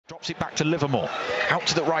Drops it back to Livermore, out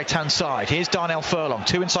to the right-hand side. Here's Darnell Furlong,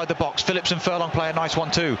 two inside the box. Phillips and Furlong play a nice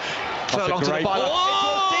 1-2. Furlong to the byline.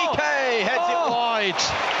 Oh! DK heads it wide.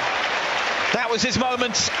 That was his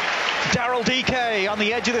moment. Daryl DK on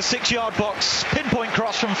the edge of the 6-yard box. Pinpoint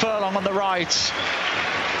cross from Furlong on the right.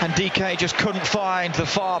 And DK just couldn't find the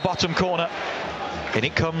far bottom corner. In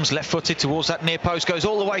it comes, left-footed towards that near post, goes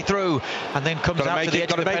all the way through, and then comes out to the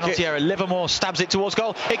edge of the penalty area. Livermore stabs it towards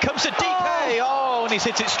goal. It comes to DK. Oh, and he's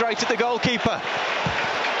hit it straight at the goalkeeper.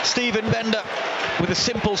 Stephen Bender with a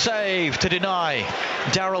simple save to deny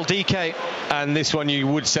Daryl DK. And this one you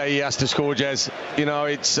would say he has to score, Jez. You know,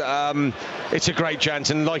 it's a great chance,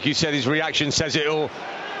 and like you said, his reaction says it all.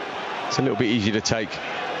 It's a little bit easy to take.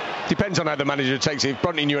 Depends on how the manager takes it. If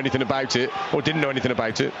Brunty knew anything about it or didn't know anything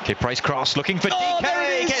about it. Kipra's cross looking for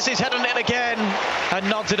DK. Gets his head on it again and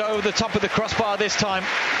nods it over the top of the crossbar this time.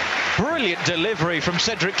 Brilliant delivery from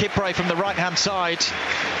Cedric Kipre from the right-hand side.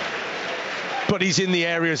 But he's in the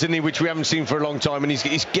areas, isn't he, which we haven't seen for a long time, and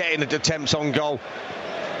he's getting at attempts on goal.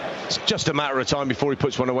 It's just a matter of time before he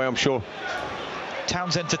puts one away, I'm sure.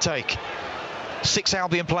 Townsend to take. 6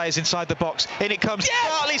 Albion players inside the box. In it comes.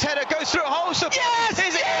 Yes! Bartley's header goes through a hole. Yes!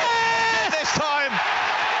 Is it? Yes! This time,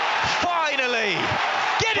 finally,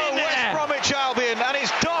 get in there. West Bromwich Albion, and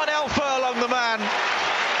it's Darnell Furlong, the man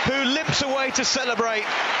who limps away to celebrate.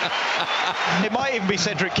 It might even be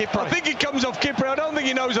Cedric Kipre. I think it comes off Kipre. I don't think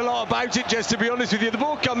he knows a lot about it, just to be honest with you. The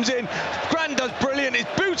ball comes in. Grant does brilliant. It's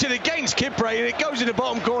booted against Kipre, and it goes in the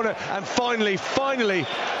bottom corner. And finally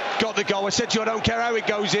got the goal. I said to you, I don't care how it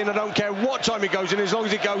goes in. I don't care what time it goes in, as long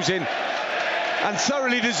as it goes in. And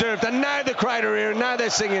thoroughly deserved. And now the crowd are here, and now they're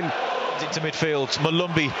singing. Into midfield,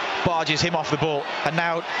 Malumbi barges him off the ball, and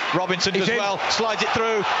now Robinson does well, slides it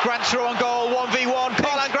through. Grant through on goal, 1v1.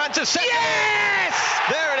 Carl Grant to second. Yes!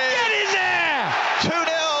 There it is. Get in there!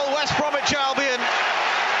 2-0 West Bromwich Albion.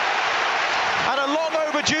 And a long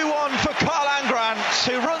overdue one for Carl Grant,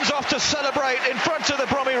 who runs off to celebrate in front of the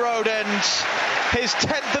Brommy Road end. His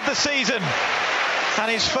 10th of the season. And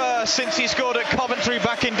his first since he scored at Coventry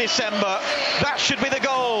back in December. That should be the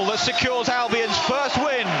goal that secures Albion's first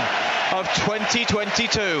win of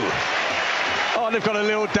 2022. Oh, they've got a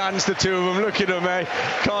little dance, the two of them. Look at them, eh?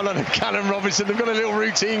 Carlon and Callum Robinson. They've got a little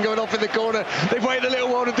routine going off in the corner. They've waited a little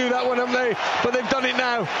while to do that one, haven't they? But they've done it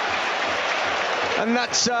now. And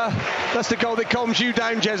that's the goal that calms you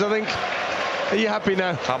down, Jez, I think. Are you happy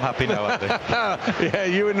now? I'm happy now, Andy. Yeah,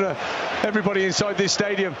 you and everybody inside this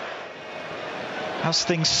stadium. As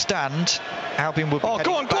things stand, Albion will be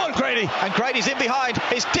go on, Grady. And Grady's in behind.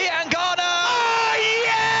 It's Diangana! Oh,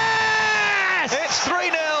 yes! It's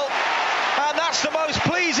 3-0, and that's the most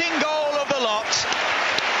pleasing goal of the lot.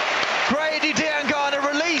 Grady Diangana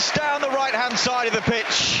released down the right-hand side of the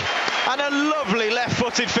pitch, and a lovely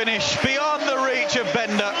left-footed finish beyond the reach of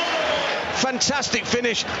Bender. Fantastic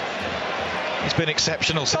finish. He's been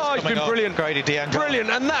exceptional since he's been brilliant. Grady Diangana.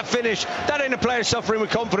 Brilliant, and that finish, that ain't a player suffering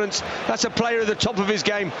with confidence. That's a player at the top of his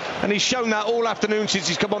game, and he's shown that all afternoon since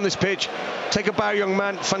he's come on this pitch. Take a bow, young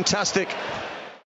man. Fantastic.